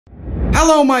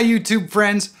Hello my YouTube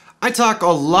friends. I talk a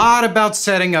lot about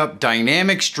setting up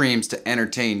dynamic streams to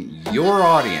entertain your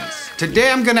audience.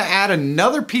 Today I'm gonna add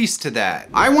another piece to that.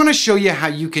 I wanna show you how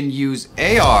you can use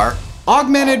AR,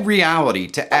 augmented reality,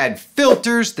 to add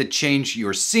filters that change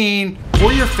your scene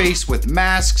or your face with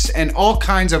masks and all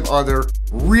kinds of other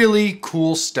really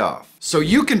cool stuff. So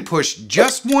you can push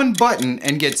just one button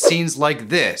and get scenes like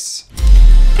this.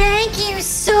 Thank you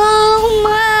so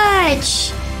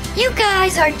much! You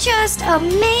guys are just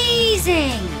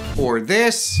amazing! Or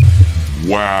this.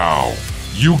 Wow,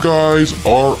 you guys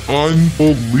are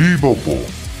unbelievable.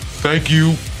 Thank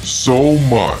you so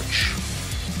much.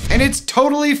 And it's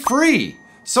totally free.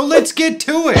 So let's get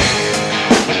to it.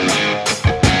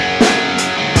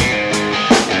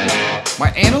 My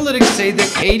analytics say that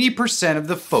 80% of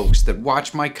the folks that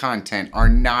watch my content are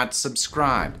not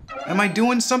subscribed. Am I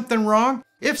doing something wrong?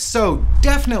 If so,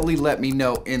 definitely let me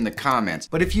know in the comments.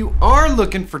 But if you are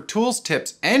looking for tools,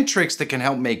 tips, and tricks that can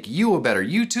help make you a better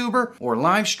YouTuber or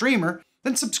live streamer,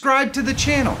 then subscribe to the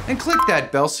channel and click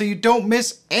that bell so you don't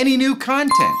miss any new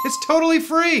content. It's totally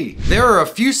free. There are a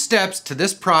few steps to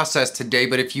this process today,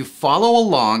 but if you follow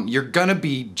along, you're gonna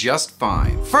be just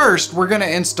fine. First, we're gonna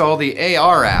install the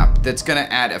AR app that's gonna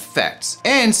add effects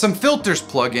and some filters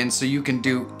plugins so you can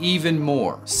do even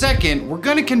more. Second, we're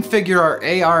gonna configure our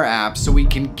AR app so we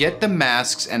can get the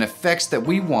masks and effects that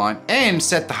we want and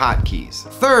set the hotkeys.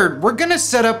 Third, we're gonna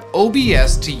set up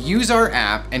OBS to use our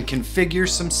app and configure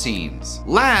some scenes.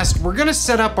 Last, we're gonna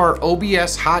set up our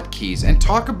OBS hotkeys and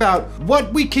talk about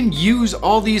what we can use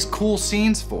all these cool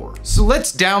scenes for. So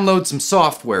let's download some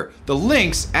software. The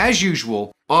links, as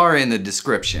usual, are in the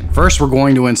description. First, we're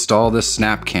going to install this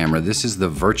snap camera. This is the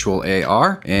virtual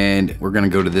AR, and we're gonna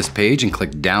go to this page and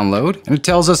click download. And it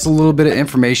tells us a little bit of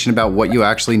information about what you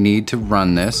actually need to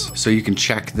run this, so you can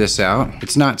check this out.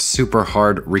 It's not super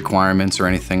hard requirements or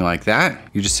anything like that.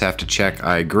 You just have to check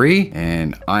I agree,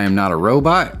 and I am not a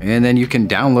robot, and then you can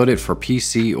download it for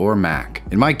PC or Mac.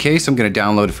 In my case, I'm gonna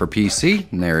download it for PC,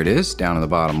 and there it is, down in the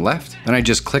bottom left. Then I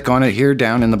just click on it here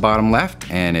down in the bottom left,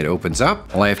 and it opens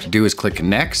up. All I have to do is click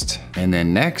next, and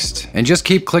then next, and just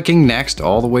keep clicking next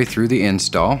all the way through the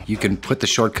install. You can put the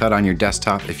shortcut on your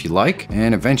desktop if you like,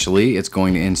 and eventually it's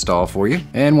going to install for you.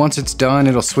 And once it's done,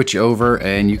 it'll switch over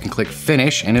and you can click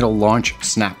finish and it'll launch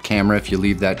Snap Camera if you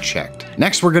leave that checked.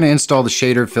 Next, we're gonna install the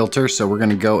shader filter, so we're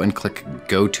gonna go and click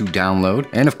go to download.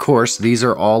 And of course, these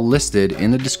are all listed in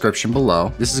the description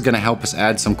below. This is gonna help us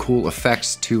add some cool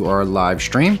effects to our live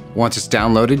stream. Once it's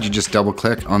downloaded, you just double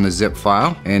click on the zip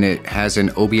file and it has an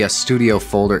OBS Studio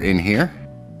folder in here.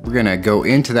 We're gonna go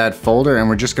into that folder and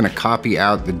we're just gonna copy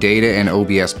out the data and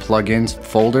OBS plugins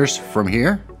folders from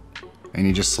here. And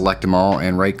you just select them all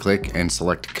and right click and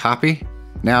select copy.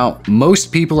 Now,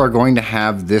 most people are going to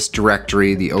have this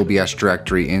directory, the OBS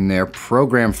directory, in their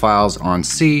program files on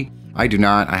C. I do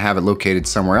not, I have it located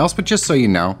somewhere else, but just so you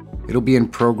know, it'll be in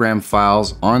program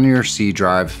files on your C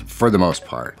drive for the most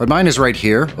part. But mine is right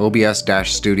here,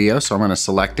 OBS-Studio, so I'm gonna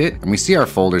select it, and we see our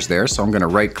folders there, so I'm gonna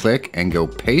right click and go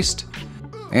paste.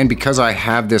 And because I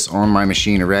have this on my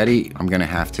machine already, I'm gonna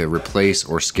have to replace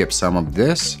or skip some of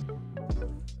this.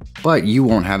 But you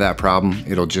won't have that problem.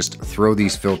 It'll just throw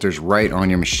these filters right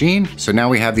on your machine. So now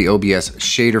we have the OBS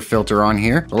shader filter on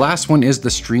here. The last one is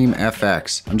the Stream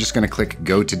FX. I'm just gonna click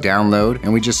go to download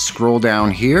and we just scroll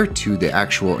down here to the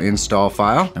actual install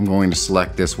file. I'm going to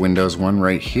select this Windows one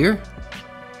right here.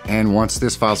 And once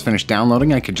this file's finished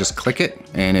downloading, I can just click it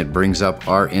and it brings up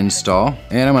our install.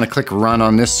 And I'm gonna click run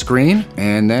on this screen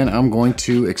and then I'm going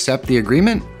to accept the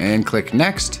agreement and click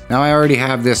next. Now I already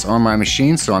have this on my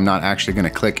machine, so I'm not actually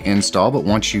gonna click install, but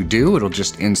once you do, it'll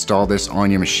just install this on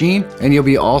your machine and you'll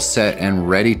be all set and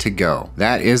ready to go.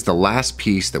 That is the last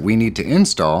piece that we need to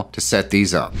install to set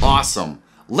these up. Awesome.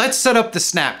 Let's set up the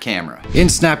Snap Camera. In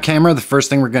Snap Camera, the first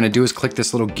thing we're gonna do is click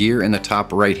this little gear in the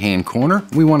top right-hand corner.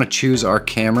 We wanna choose our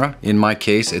camera. In my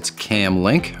case, it's Cam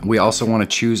Link. We also wanna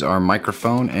choose our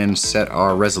microphone and set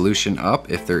our resolution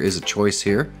up if there is a choice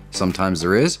here. Sometimes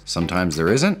there is, sometimes there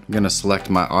isn't. I'm gonna select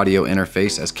my audio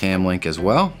interface as Cam Link as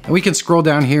well. And we can scroll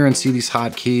down here and see these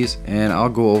hotkeys, and I'll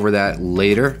go over that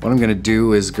later. What I'm gonna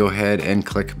do is go ahead and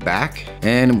click back,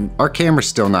 and our camera's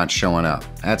still not showing up.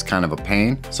 That's kind of a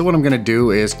pain. So what I'm gonna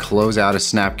do is close out of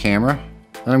Snap Camera.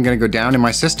 Then I'm gonna go down in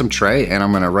my system tray and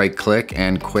I'm gonna right click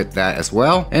and quit that as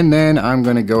well. And then I'm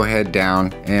gonna go ahead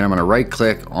down and I'm gonna right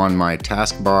click on my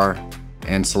taskbar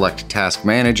and select Task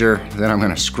Manager. Then I'm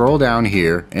gonna scroll down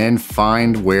here and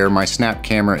find where my Snap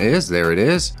Camera is. There it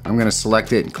is. I'm gonna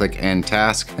select it and click End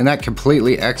Task, and that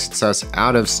completely exits us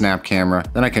out of Snap Camera.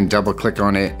 Then I can double click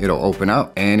on it, it'll open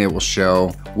up, and it will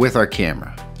show with our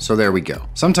camera. So there we go.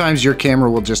 Sometimes your camera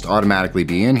will just automatically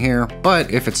be in here, but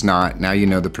if it's not, now you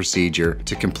know the procedure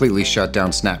to completely shut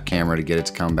down Snap Camera to get it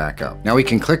to come back up. Now we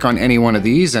can click on any one of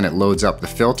these and it loads up the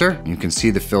filter. You can see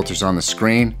the filters on the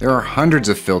screen. There are hundreds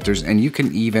of filters and you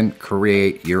can even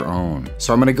create your own.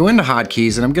 So I'm gonna go into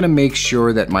Hotkeys and I'm gonna make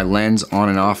sure that my lens on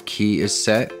and off key is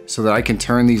set so that I can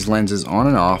turn these lenses on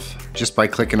and off just by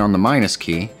clicking on the minus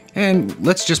key. And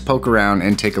let's just poke around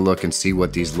and take a look and see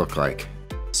what these look like.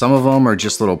 Some of them are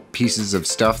just little pieces of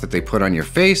stuff that they put on your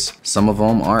face. Some of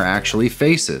them are actually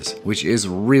faces, which is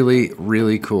really,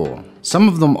 really cool. Some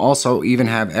of them also even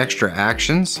have extra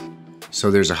actions.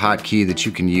 So there's a hotkey that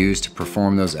you can use to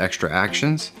perform those extra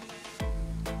actions.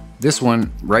 This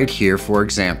one right here, for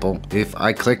example, if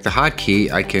I click the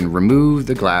hotkey, I can remove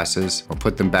the glasses or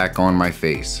put them back on my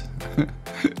face.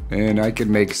 And I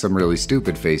can make some really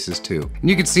stupid faces too. And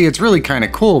you can see it's really kind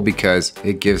of cool because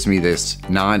it gives me this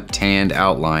non-tanned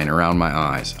outline around my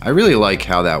eyes. I really like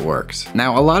how that works.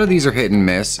 Now, a lot of these are hit and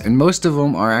miss, and most of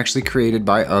them are actually created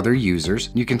by other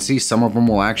users. You can see some of them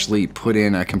will actually put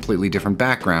in a completely different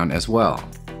background as well.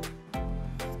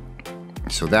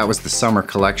 So that was the summer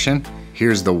collection.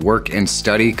 Here's the work and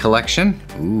study collection.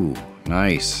 Ooh,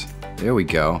 nice. There we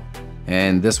go.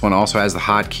 And this one also has the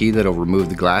hotkey that'll remove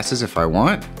the glasses if I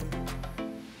want.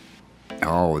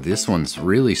 Oh, this one's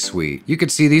really sweet. You can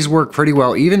see these work pretty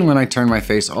well even when I turn my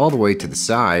face all the way to the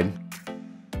side.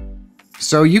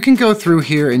 So you can go through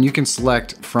here and you can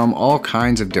select from all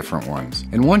kinds of different ones.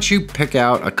 And once you pick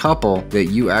out a couple that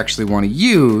you actually want to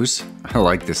use, I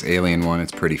like this alien one,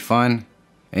 it's pretty fun.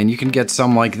 And you can get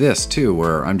some like this too,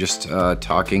 where I'm just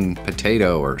talking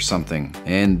potato or something.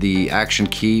 And the action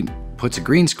key puts a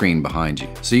green screen behind you.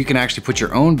 So you can actually put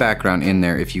your own background in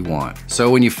there if you want.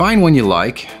 So when you find one you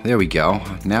like, there we go.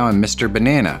 Now I'm Mr.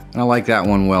 Banana. And I like that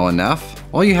one well enough.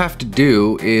 All you have to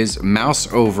do is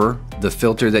mouse over the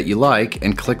filter that you like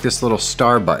and click this little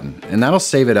star button. And that'll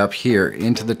save it up here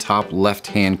into the top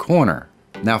left-hand corner.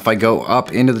 Now if I go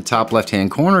up into the top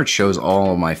left-hand corner, it shows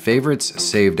all of my favorites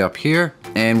saved up here.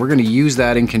 And we're gonna use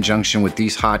that in conjunction with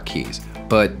these hotkeys.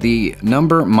 But the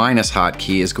number minus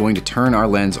hotkey is going to turn our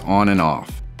lens on and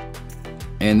off.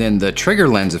 And then the trigger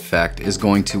lens effect is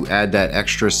going to add that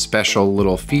extra special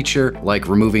little feature like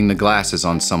removing the glasses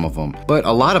on some of them. But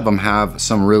a lot of them have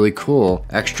some really cool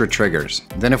extra triggers.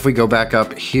 Then if we go back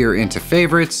up here into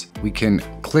favorites, we can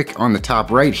click on the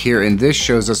top right here and this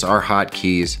shows us our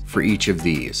hotkeys for each of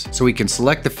these. So we can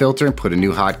select the filter and put a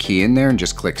new hotkey in there and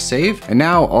just click save. And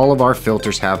now all of our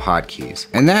filters have hotkeys.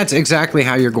 And that's exactly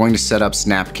how you're going to set up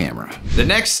Snap Camera. The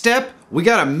next step, we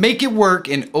gotta make it work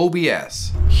in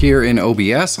OBS. Here in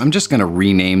OBS, I'm just gonna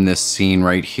rename this scene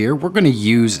right here. We're gonna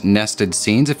use nested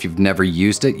scenes. If you've never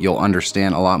used it, you'll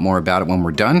understand a lot more about it when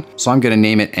we're done. So I'm gonna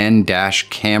name it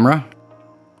N-Camera.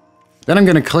 Then I'm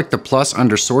gonna click the plus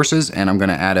under sources and I'm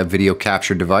gonna add a video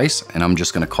capture device and I'm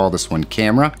just gonna call this one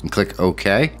camera and click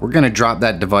OK. We're gonna drop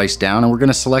that device down and we're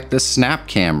gonna select this Snap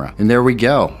Camera. And there we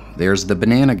go. There's the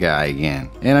banana guy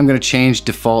again. And I'm gonna change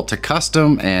default to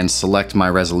custom and select my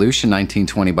resolution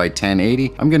 1920 by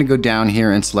 1080. I'm gonna go down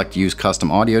here and select use custom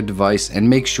audio device and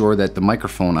make sure that the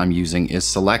microphone I'm using is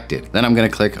selected. Then I'm gonna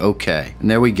click OK.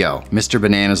 And there we go. Mr.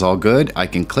 Banana's all good. I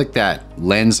can click that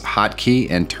lens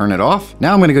hotkey and turn it off.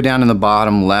 Now I'm gonna go down in the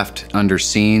bottom left under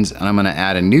scenes and I'm gonna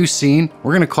add a new scene.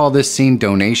 We're gonna call this scene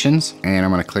donations and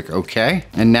I'm gonna click OK.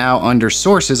 And now under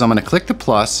sources, I'm gonna click the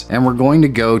plus and we're going to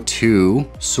go to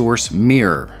source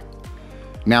mirror.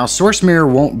 Now source mirror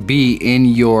won't be in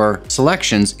your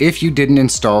selections if you didn't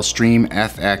install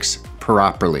StreamFX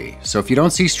properly. So if you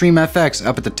don't see StreamFX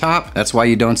up at the top, that's why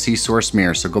you don't see source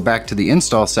mirror. So go back to the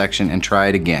install section and try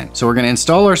it again. So we're gonna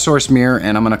install our source mirror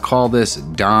and I'm gonna call this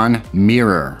Don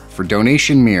Mirror for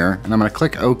donation mirror and I'm gonna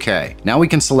click OK. Now we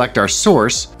can select our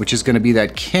source, which is gonna be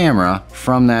that camera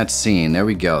from that scene. There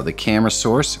we go, the camera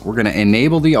source. We're gonna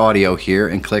enable the audio here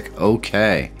and click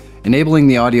OK. Enabling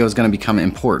the audio is going to become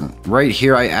important. Right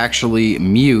here, I actually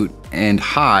mute and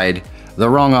hide the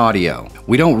wrong audio.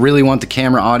 We don't really want the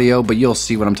camera audio, but you'll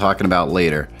see what I'm talking about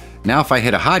later. Now, if I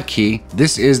hit a hotkey,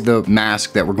 this is the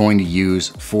mask that we're going to use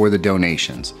for the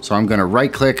donations. So I'm going to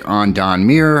right click on Don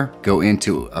Mirror, go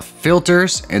into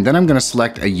filters, and then I'm going to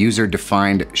select a user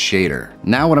defined shader.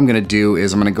 Now what I'm going to do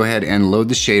is I'm going to go ahead and load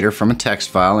the shader from a text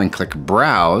file and click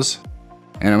browse.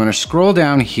 And I'm gonna scroll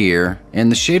down here,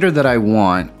 and the shader that I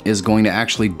want is going to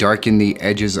actually darken the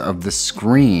edges of the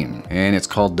screen. And it's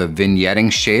called the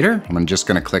vignetting shader. I'm just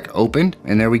gonna click open,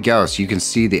 and there we go. So you can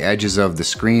see the edges of the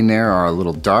screen there are a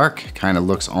little dark, kind of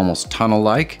looks almost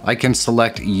tunnel-like. I can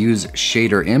select use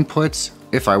shader inputs,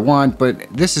 if I want, but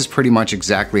this is pretty much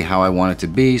exactly how I want it to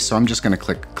be, so I'm just gonna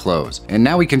click close. And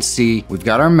now we can see we've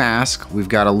got our mask, we've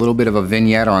got a little bit of a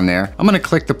vignette on there. I'm gonna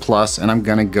click the plus and I'm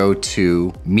gonna go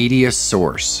to media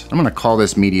source. I'm gonna call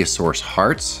this media source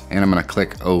hearts, and I'm gonna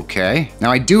click OK.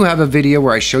 Now I do have a video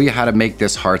where I show you how to make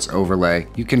this hearts overlay.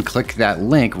 You can click that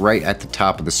link right at the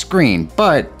top of the screen,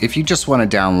 but if you just wanna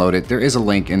download it, there is a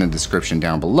link in the description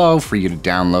down below for you to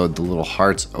download the little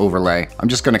hearts overlay. I'm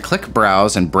just gonna click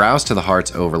browse and browse to the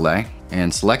hearts overlay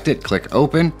and select it, click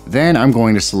open. Then I'm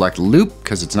going to select loop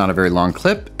because it's not a very long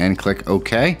clip and click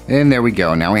OK. And there we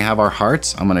go. Now we have our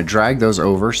hearts. I'm gonna drag those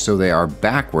over so they are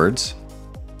backwards.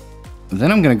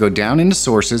 Then I'm gonna go down into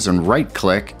sources and right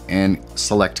click and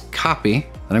select copy.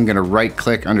 Then I'm gonna right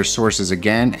click under sources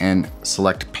again and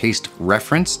select paste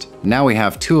referenced. Now we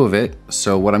have two of it.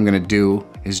 So what I'm gonna do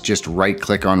is just right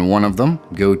click on one of them,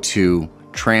 go to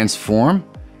transform,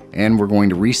 and we're going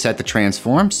to reset the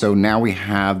transform. So now we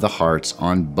have the hearts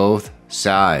on both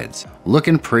sides.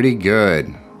 Looking pretty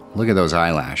good. Look at those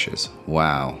eyelashes.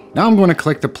 Wow. Now I'm going to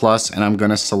click the plus and I'm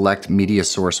going to select media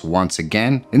source once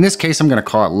again. In this case, I'm going to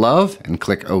call it love and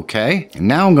click OK. And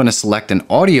now I'm going to select an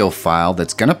audio file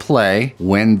that's going to play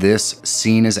when this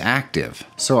scene is active.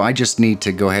 So I just need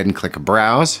to go ahead and click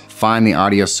browse, find the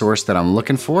audio source that I'm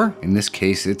looking for. In this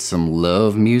case, it's some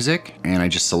love music, and I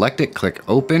just select it, click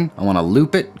open. I want to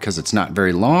loop it because it's not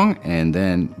very long, and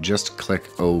then just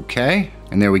click OK.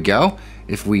 And there we go.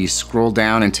 If we scroll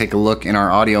down and take a look in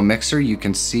our audio mixer, you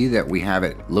can see that we have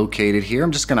it located here.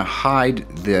 I'm just gonna hide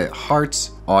the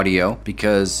hearts audio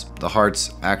because the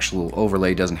hearts actual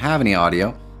overlay doesn't have any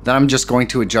audio. Then I'm just going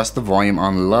to adjust the volume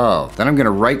on love. Then I'm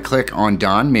gonna right click on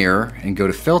Dawn Mirror and go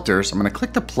to filters. I'm gonna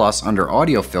click the plus under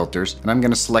audio filters and I'm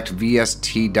gonna select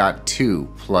VST.2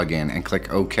 plugin and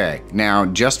click OK. Now,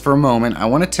 just for a moment, I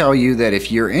wanna tell you that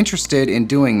if you're interested in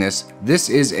doing this, this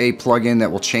is a plugin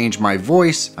that will change my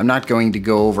voice. I'm not going to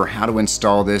go over how to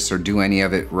install this or do any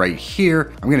of it right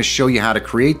here. I'm gonna show you how to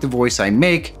create the voice I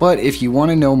make, but if you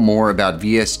wanna know more about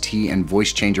VST and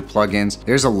voice changer plugins,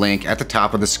 there's a link at the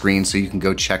top of the screen so you can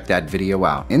go check that video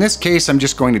out. In this case, I'm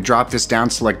just going to drop this down,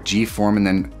 select G form, and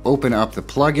then open up the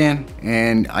plugin,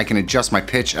 and I can adjust my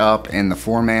pitch up and the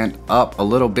format up a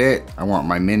little bit. I want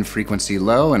my min frequency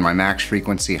low and my max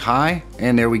frequency high,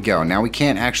 and there we go. Now we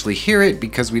can't actually hear it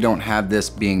because we don't have this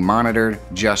being monitored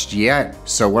just yet.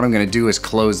 So what I'm gonna do is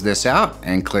close this out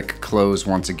and click close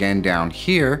once again down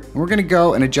here. And we're gonna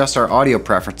go and adjust our audio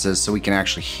preferences so we can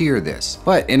actually hear this.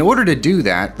 But in order to do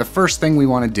that, the first thing we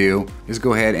wanna do is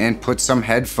go ahead and put some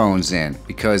headphones in,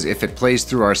 because if it plays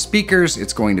through our speakers,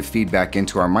 it's going to feed back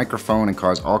into our microphone and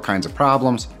cause all kinds of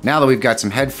problems. Now that we've got some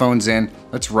headphones in,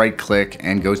 let's right click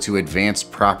and go to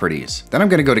advanced properties. Then I'm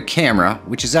gonna go to camera,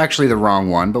 which is actually the wrong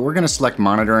one, but we're gonna select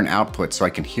monitor and output so I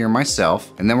can hear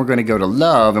myself. And then we're gonna go to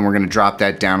love and we're gonna drop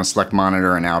that down and select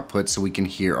monitor and output so we can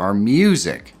hear our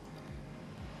music.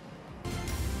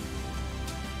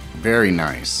 Very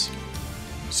nice.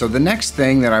 So the next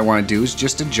thing that I wanna do is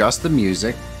just adjust the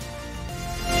music.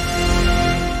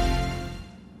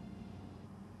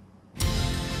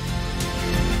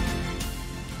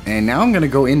 And now I'm gonna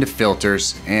go into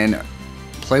filters and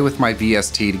play with my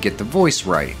VST to get the voice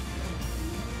right.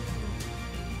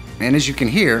 And as you can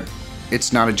hear,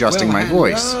 it's not adjusting my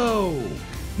voice. And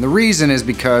the reason is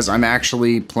because I'm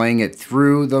actually playing it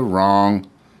through the wrong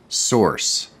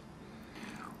source.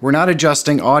 We're not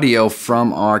adjusting audio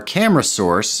from our camera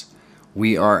source.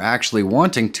 We are actually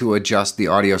wanting to adjust the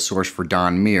audio source for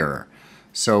Dawn Mirror.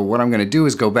 So what I'm gonna do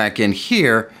is go back in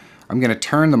here. I'm gonna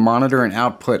turn the monitor and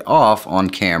output off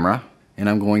on camera, and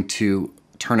I'm going to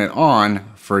turn it on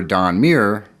for Dawn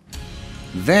Mirror.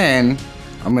 Then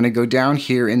I'm gonna go down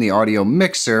here in the audio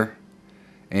mixer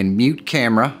and mute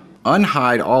camera,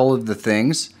 unhide all of the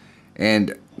things,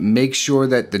 and make sure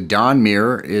that the Dawn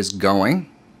Mirror is going.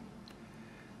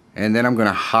 And then I'm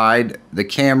gonna hide the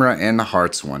camera and the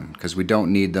hearts one because we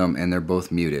don't need them and they're both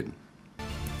muted.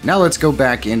 Now let's go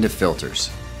back into filters.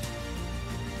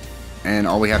 And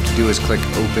all we have to do is click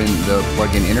open the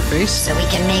plugin interface. So we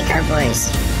can make our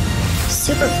voice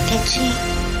super pitchy,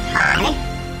 high.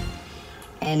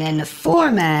 And then the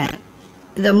format,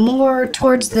 the more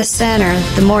towards the center,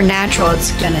 the more natural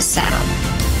it's gonna sound.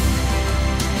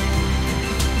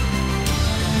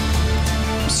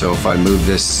 So if I move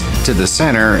this to the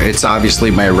center, it's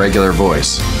obviously my regular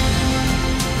voice.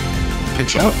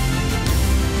 Pitch up.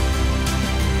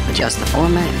 Adjust the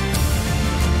format.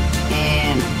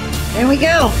 And there we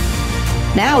go.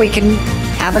 Now we can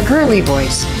have a girly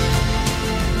voice.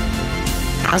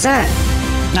 How's that?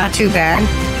 Not too bad.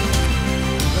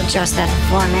 We'll adjust that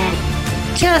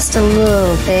format just a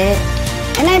little bit.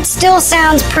 And that still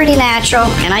sounds pretty natural,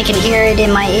 and I can hear it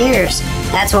in my ears.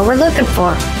 That's what we're looking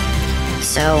for.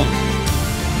 So,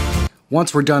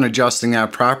 once we're done adjusting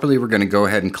that properly, we're going to go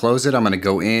ahead and close it. I'm going to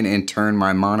go in and turn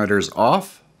my monitors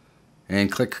off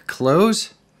and click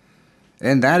close.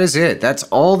 And that is it. That's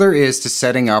all there is to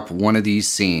setting up one of these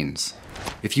scenes.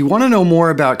 If you want to know more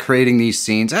about creating these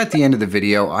scenes, at the end of the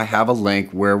video, I have a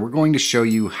link where we're going to show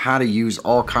you how to use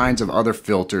all kinds of other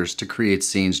filters to create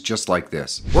scenes just like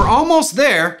this. We're almost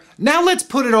there. Now let's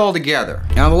put it all together.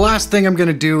 Now the last thing I'm going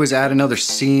to do is add another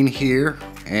scene here,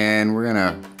 and we're going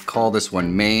to call this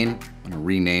one main. I'm going to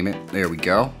rename it. There we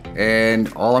go.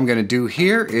 And all I'm going to do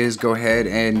here is go ahead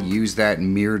and use that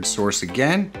mirrored source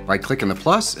again by clicking the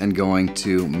plus and going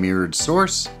to mirrored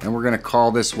source. And we're going to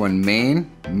call this one main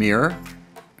mirror.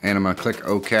 And I'm going to click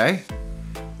OK.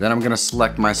 Then I'm going to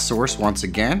select my source once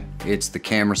again. It's the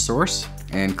camera source,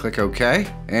 and click OK.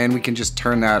 And we can just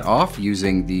turn that off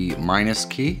using the minus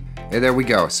key. And there we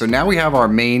go. So now we have our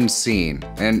main scene,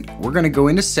 and we're going to go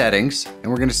into settings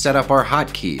and we're going to set up our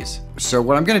hotkeys. So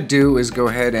what I'm going to do is go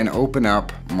ahead and open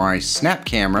up my snap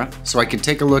camera so I can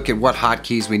take a look at what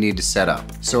hotkeys we need to set up.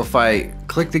 So if I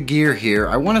click the gear here,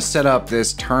 I want to set up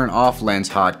this turn off lens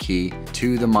hotkey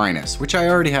to the minus, which I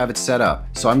already have it set up.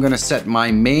 So I'm going to set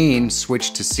my main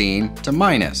switch to scene to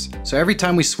minus. So every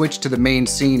time we switch to the main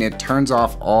scene, it turns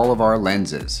off all of our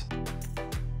lenses.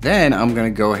 Then I'm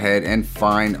going to go ahead and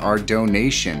find our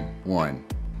donation one,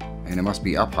 and it must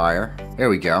be up higher. There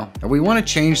we go. And we want to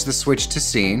change the switch to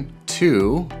scene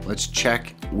to, let's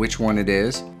check which one it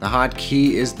is. The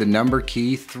hotkey is the number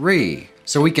key 3.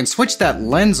 So we can switch that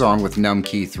lens on with num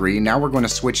key 3. Now we're going to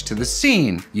switch to the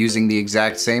scene using the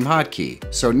exact same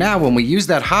hotkey. So now when we use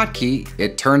that hotkey,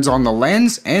 it turns on the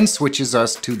lens and switches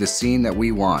us to the scene that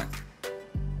we want.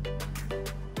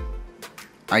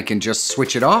 I can just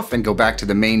switch it off and go back to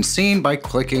the main scene by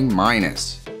clicking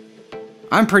minus.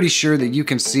 I'm pretty sure that you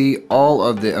can see all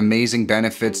of the amazing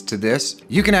benefits to this.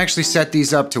 You can actually set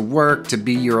these up to work to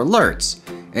be your alerts.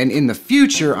 And in the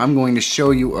future, I'm going to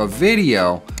show you a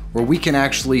video where we can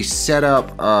actually set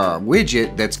up a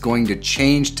widget that's going to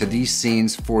change to these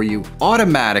scenes for you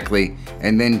automatically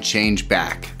and then change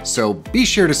back. So be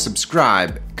sure to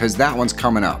subscribe, because that one's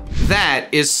coming up. That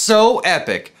is so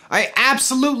epic. I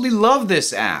absolutely love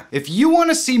this app. If you want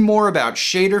to see more about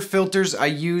shader filters I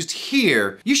used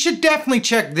here, you should definitely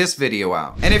check this video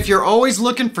out. And if you're always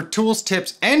looking for tools,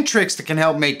 tips, and tricks that can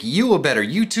help make you a better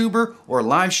YouTuber or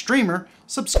live streamer,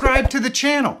 subscribe to the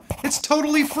channel. It's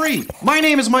totally free. My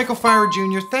name is Michael Fire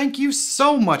Jr. Thank you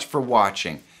so much for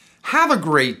watching. Have a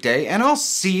great day, and I'll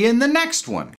see you in the next one.